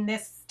you seen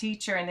this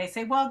teacher? And they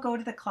say, well, go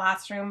to the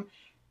classroom.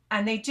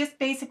 And they just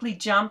basically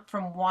jump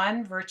from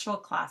one virtual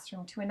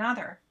classroom to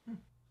another.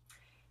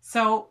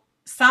 So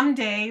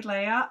someday,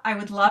 Leah, I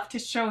would love to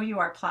show you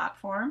our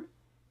platform,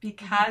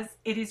 because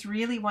it is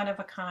really one of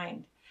a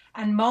kind.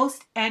 And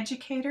most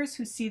educators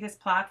who see this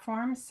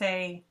platform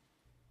say,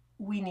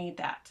 we need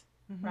that,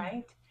 mm-hmm.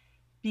 right?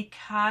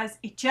 Because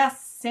it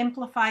just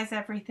simplifies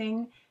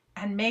everything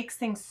and makes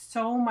things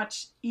so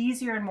much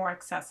easier and more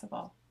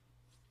accessible.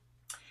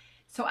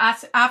 So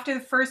after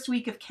the first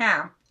week of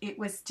camp, it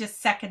was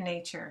just second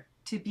nature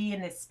to be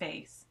in this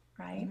space,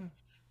 right? Mm-hmm.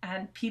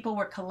 And people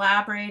were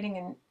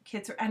collaborating,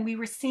 and we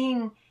were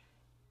seeing,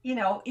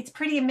 it's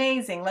pretty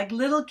amazing. Like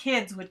little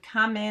kids would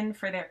come in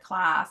for their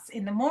class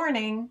in the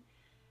morning,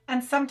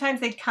 and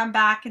sometimes they'd come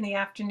back in the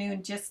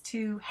afternoon just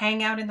to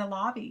hang out in the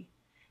lobby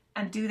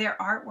and do their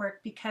artwork,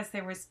 because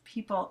there was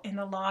people in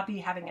the lobby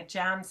having a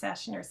jam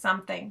session or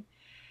something.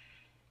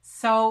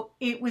 So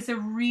it was a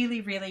really,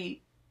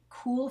 really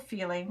cool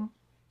feeling.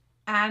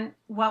 And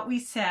what we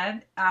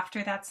said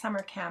after that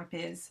summer camp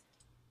is,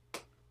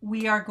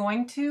 we are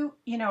going to,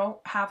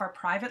 have our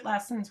private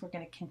lessons. We're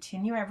going to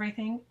continue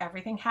everything.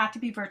 Everything had to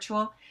be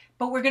virtual,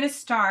 but we're going to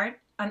start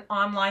an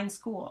online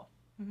school.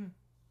 Mm-hmm.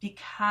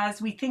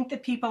 Because we think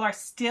that people are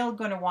still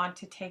going to want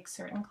to take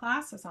certain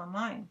classes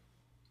online.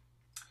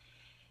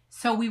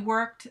 So we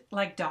worked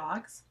like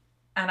dogs.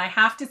 And I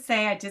have to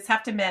say, I just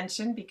have to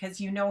mention,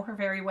 because you know her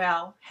very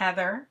well,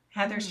 Heather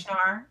mm-hmm.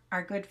 Schnarr,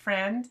 our good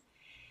friend.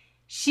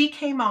 She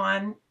came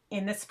on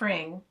in the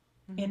spring,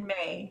 mm-hmm. in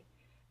May,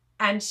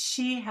 And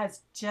she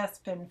has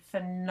just been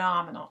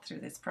phenomenal through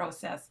this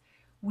process.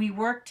 We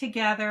worked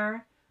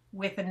together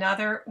with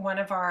another one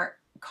of our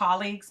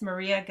colleagues,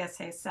 Maria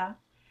Gacesa,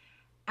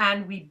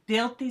 and we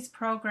built these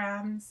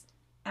programs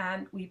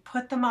and we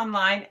put them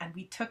online and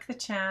we took the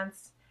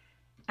chance.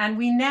 And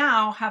we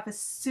now have a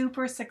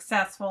super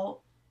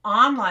successful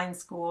online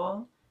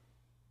school,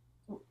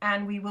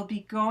 and we will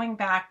be going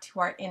back to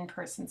our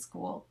in-person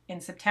school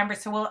in September.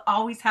 So we'll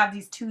always have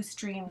these two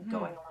streams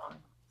going along.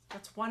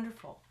 That's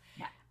wonderful.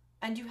 Yeah.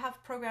 And you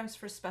have programs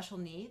for special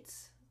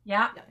needs?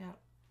 Yeah.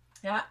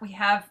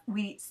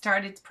 We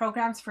started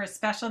programs for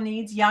special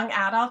needs, young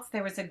adults.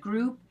 There was a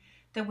group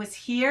that was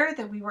here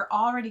that we were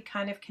already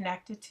kind of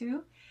connected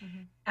to.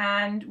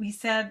 And we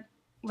said,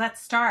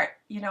 let's start,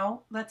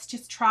 let's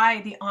just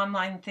try the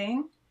online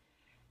thing.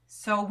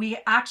 So we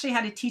actually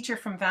had a teacher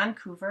from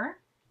Vancouver.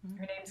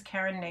 Her name's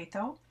Karen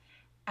Nato.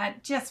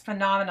 Just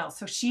phenomenal.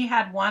 So she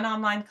had one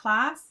online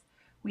class.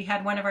 We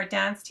had one of our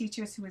dance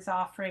teachers who was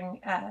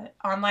offering an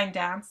online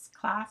dance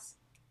class.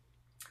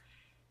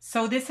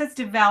 So this has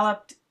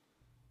developed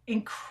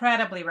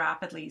incredibly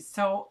rapidly.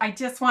 So I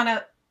just want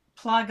to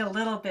plug a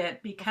little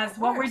bit, because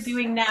what we're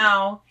doing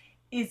now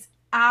is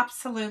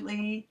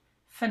absolutely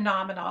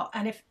phenomenal.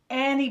 And if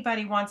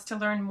anybody wants to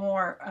learn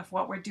more of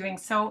what we're doing,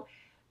 so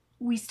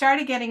we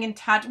started getting in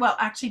touch. Well,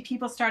 actually,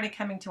 people started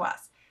coming to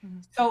us.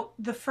 So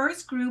the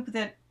first group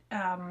that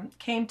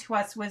came to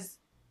us was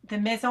the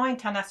Maison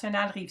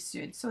Internationale Rive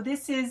Sud. So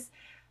this is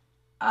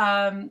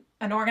an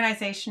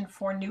organization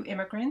for new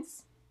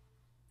immigrants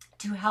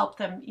to help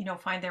them,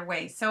 find their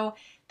way. So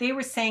they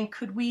were saying,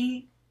 could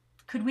we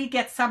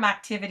get some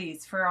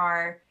activities for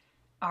our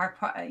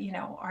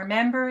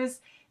members?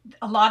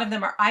 A lot of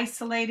them are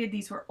isolated.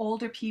 These were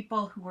older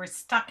people who were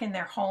stuck in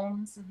their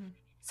homes.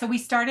 So we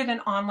started an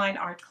online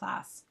art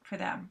class for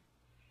them.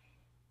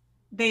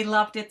 They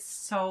loved it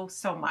so,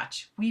 so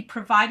much. We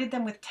provided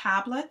them with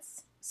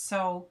tablets,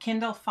 so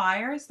Kindle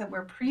Fires that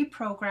were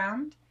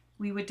pre-programmed.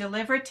 We would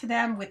deliver it to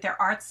them with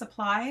their art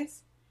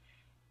supplies,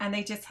 and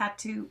they just had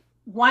to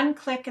one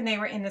click and they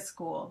were in the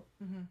school.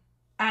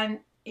 And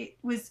it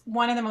was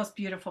one of the most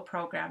beautiful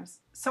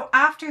programs. So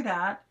after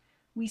that,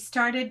 we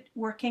started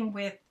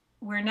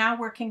we're now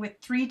working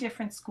with 3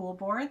 different school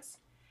boards.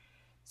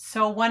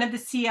 So one of the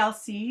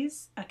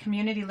CLCs, a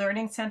community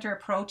learning center,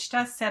 approached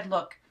us, said,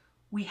 look,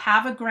 we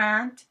have a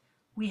grant.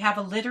 We have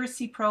a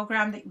literacy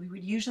program that we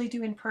would usually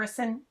do in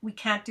person. We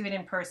can't do it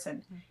in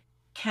person.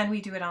 Can we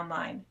do it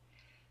online?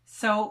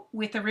 So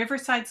with the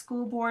Riverside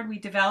School Board, we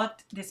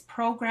developed this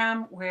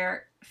program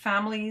where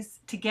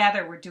families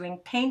together were doing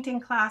painting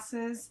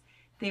classes.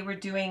 They were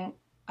doing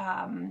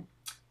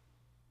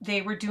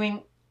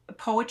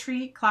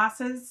poetry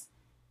classes.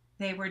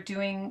 They were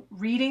doing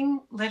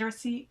reading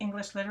literacy,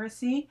 English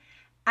literacy,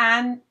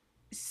 and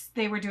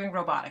they were doing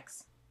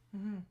robotics.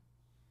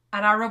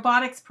 And our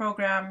robotics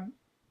program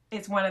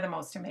is one of the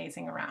most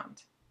amazing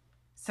around.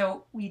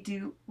 So we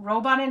do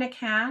Robot in a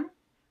Can,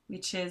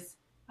 which is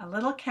a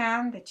little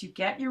can that you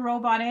get your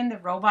robot in. The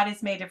robot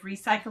is made of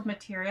recycled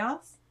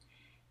materials.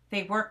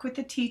 They work with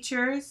the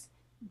teachers.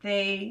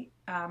 They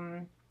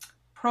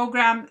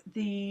program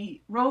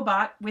the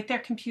robot with their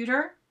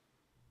computer.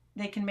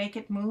 They can make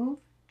it move.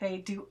 They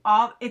do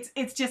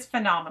it's just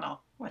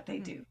phenomenal what they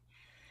do.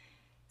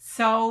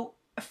 So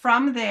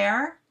from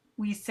there,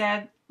 we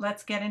said,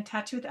 let's get in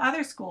touch with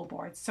other school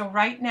boards. So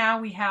right now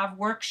we have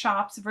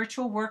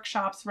virtual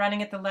workshops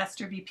running at the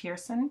Lester B.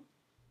 Pearson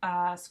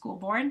School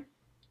Board,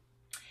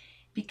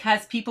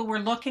 because people were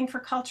looking for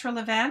cultural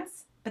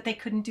events, but they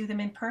couldn't do them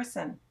in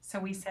person. So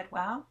we said,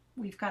 well,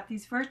 we've got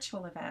these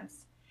virtual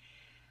events.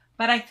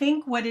 But I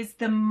think what is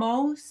the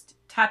most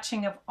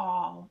touching of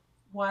all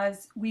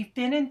was we've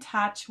been in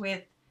touch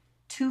with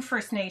 2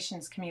 First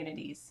Nations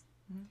communities.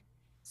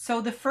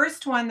 So the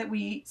first one that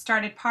we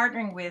started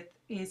partnering with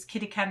is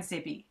Kitikan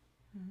Zibi,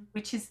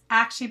 which is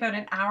actually about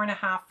an hour and a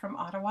half from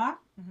Ottawa.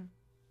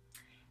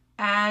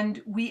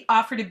 And we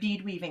offered a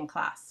bead weaving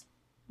class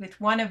with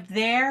one of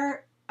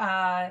the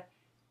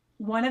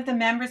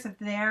members of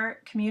their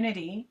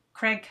community,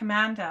 Craig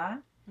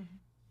Commanda,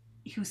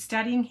 who's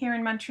studying here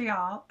in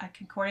Montreal at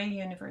Concordia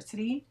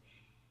University.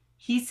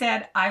 He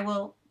said, I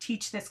will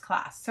teach this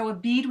class. So a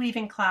bead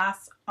weaving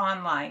class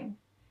online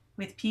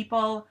with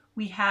people.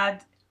 We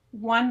had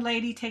one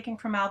lady taking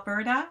from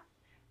Alberta.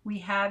 We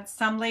had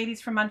some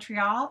ladies from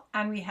Montreal,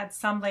 and we had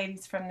some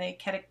ladies from the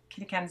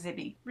Kitikan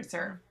Zibi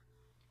Reserve.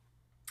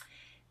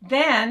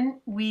 Then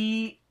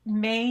we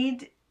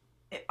made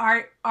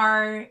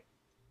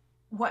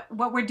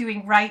what we're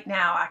doing right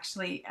now,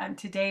 actually, and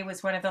today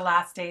was one of the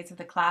last days of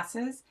the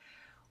classes,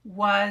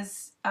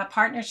 was a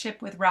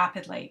partnership with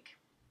Rapid Lake.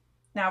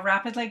 Now,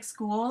 Rapid Lake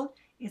School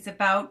is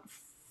about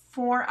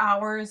 4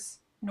 hours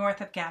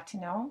north of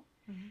Gatineau.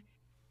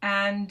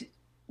 And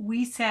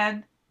we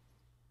said,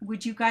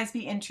 would you guys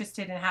be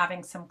interested in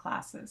having some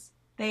classes?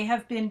 They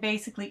have been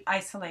basically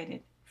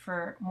isolated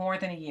for more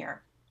than a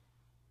year.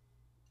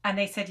 And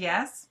they said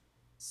yes.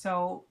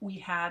 So we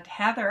had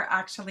Heather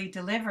actually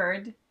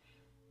delivered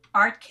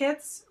art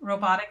kits,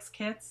 robotics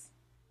kits,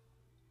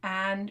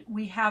 And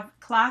we have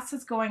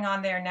classes going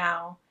on there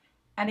now.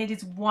 And it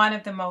is one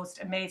of the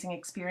most amazing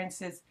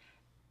experiences,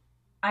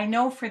 I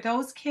know, for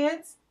those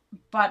kids,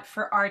 but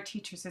for our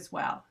teachers as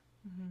well.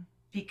 Mm-hmm.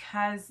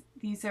 Because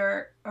these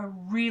are a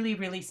really,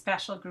 really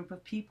special group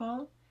of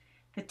people.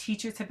 The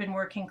teachers have been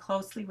working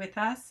closely with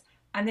us.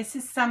 And this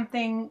is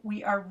something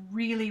we are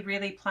really,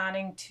 really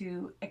planning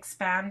to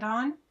expand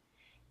on,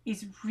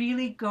 is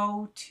really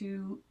go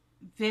to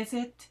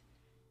visit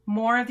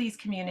more of these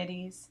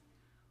communities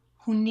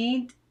who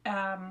need,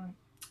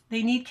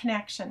 they need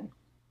connection,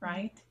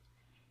 right? Mm-hmm.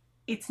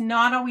 It's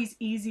not always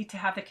easy to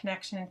have the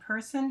connection in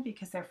person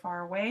because they're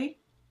far away.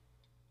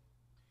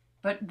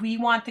 But we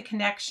want the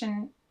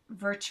connection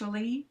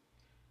virtually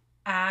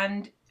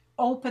and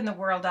open the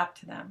world up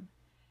to them.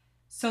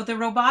 So the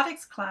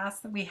robotics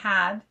class that we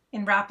had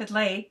in Rapid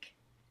Lake,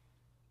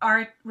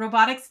 our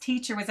robotics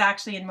teacher was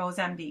actually in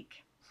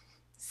Mozambique.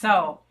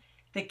 So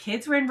the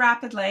kids were in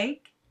Rapid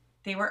Lake,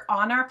 they were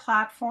on our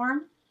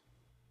platform,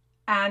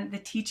 and the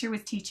teacher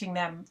was teaching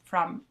them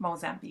from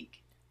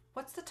Mozambique.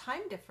 What's the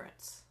time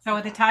difference?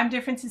 So the time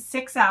difference is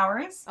 6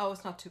 hours. Oh,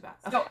 it's not too bad.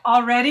 Okay. So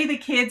already the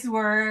kids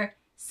were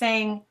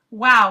saying,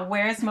 wow,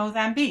 where's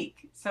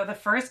Mozambique? So the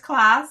first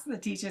class, the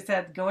teacher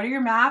said, go to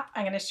your map.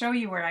 I'm going to show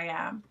you where I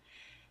am.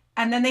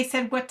 And then they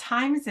said, what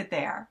time is it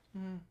there?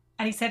 Mm.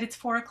 And he said, it's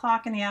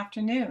 4:00 in the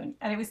afternoon.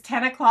 And it was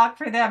 10 o'clock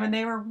for them. And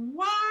they were,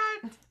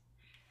 what?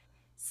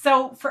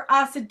 So for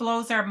us, it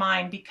blows our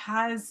mind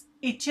because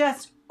it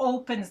just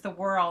opens the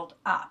world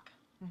up,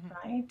 mm-hmm.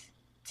 right?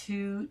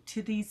 To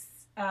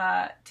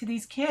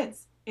these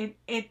kids.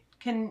 It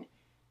can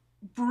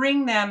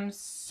bring them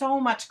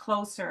so much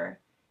closer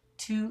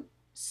to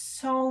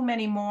so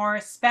many more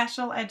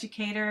special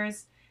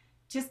educators,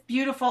 just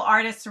beautiful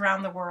artists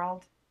around the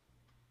world.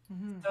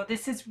 Mm-hmm. So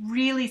this is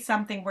really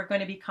something we're going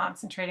to be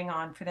concentrating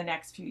on for the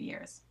next few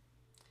years.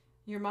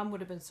 Your mom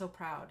would have been so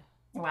proud.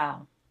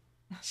 Well,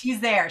 she's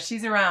there.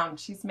 She's around.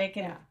 She's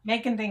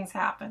making things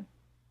happen.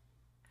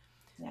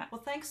 Yeah.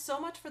 Well, thanks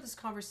so much for this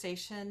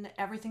conversation.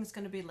 Everything's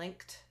going to be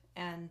linked,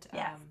 and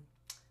yes.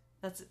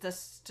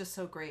 That's just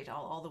so great.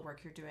 All the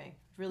work you're doing.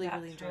 Really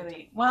enjoyed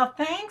it. Well,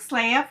 thanks,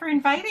 Leah, for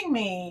inviting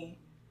me.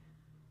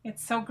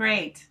 It's so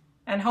great,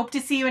 and hope to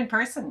see you in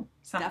person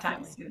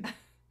sometime soon.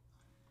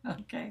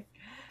 Okay.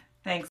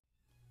 Thanks.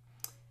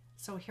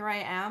 So here I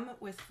am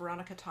with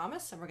Veronica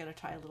Thomas, and we're going to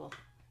try a little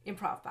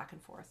improv back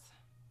and forth.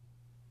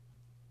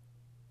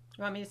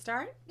 You want me to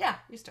start? Yeah,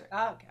 you start.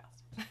 Oh, okay.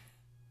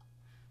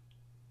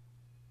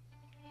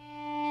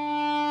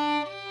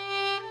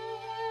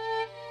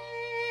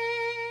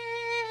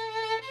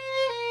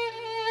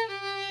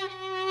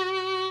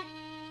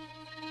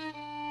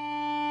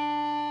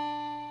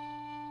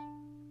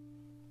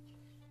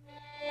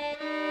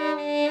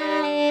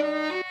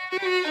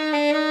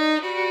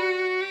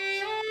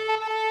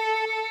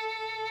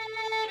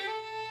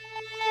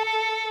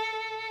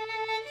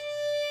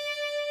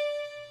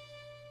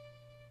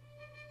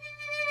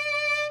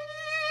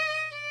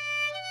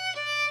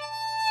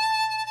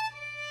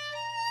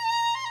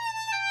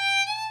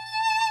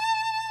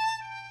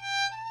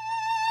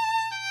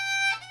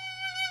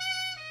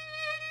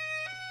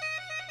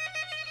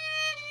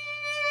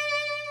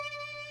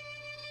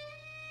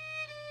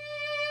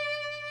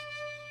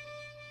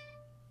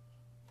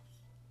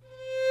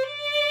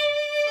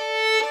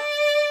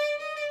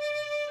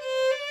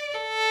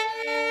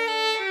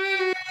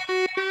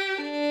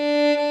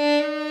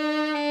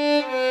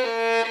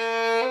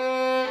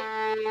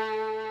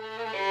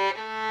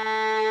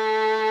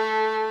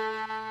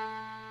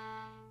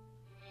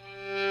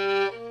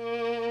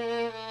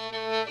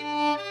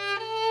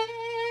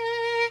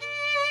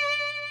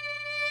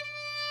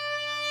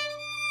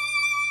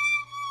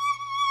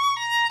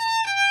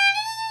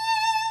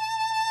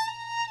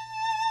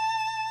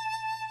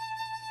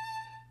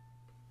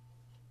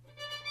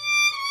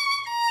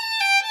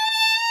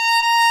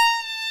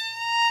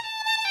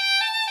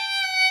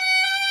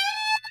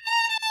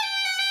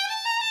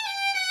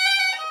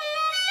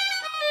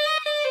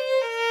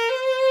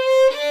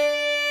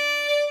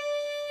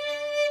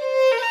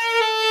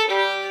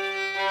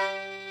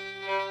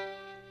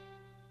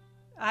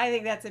 I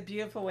think that's a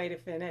beautiful way to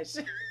finish.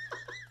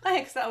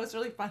 Thanks. That was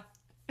really fun.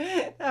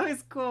 That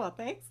was cool.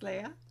 Thanks,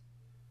 Leah.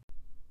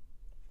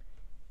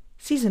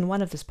 Season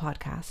 1 of this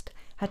podcast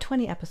had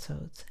 20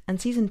 episodes,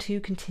 and Season 2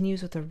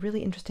 continues with a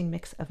really interesting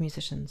mix of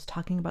musicians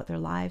talking about their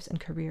lives and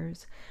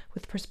careers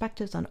with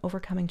perspectives on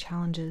overcoming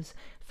challenges,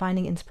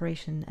 finding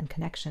inspiration and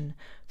connection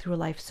through a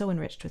life so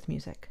enriched with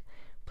music.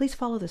 Please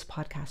follow this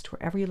podcast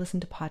wherever you listen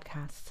to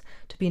podcasts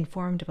to be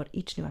informed about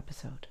each new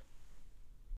episode.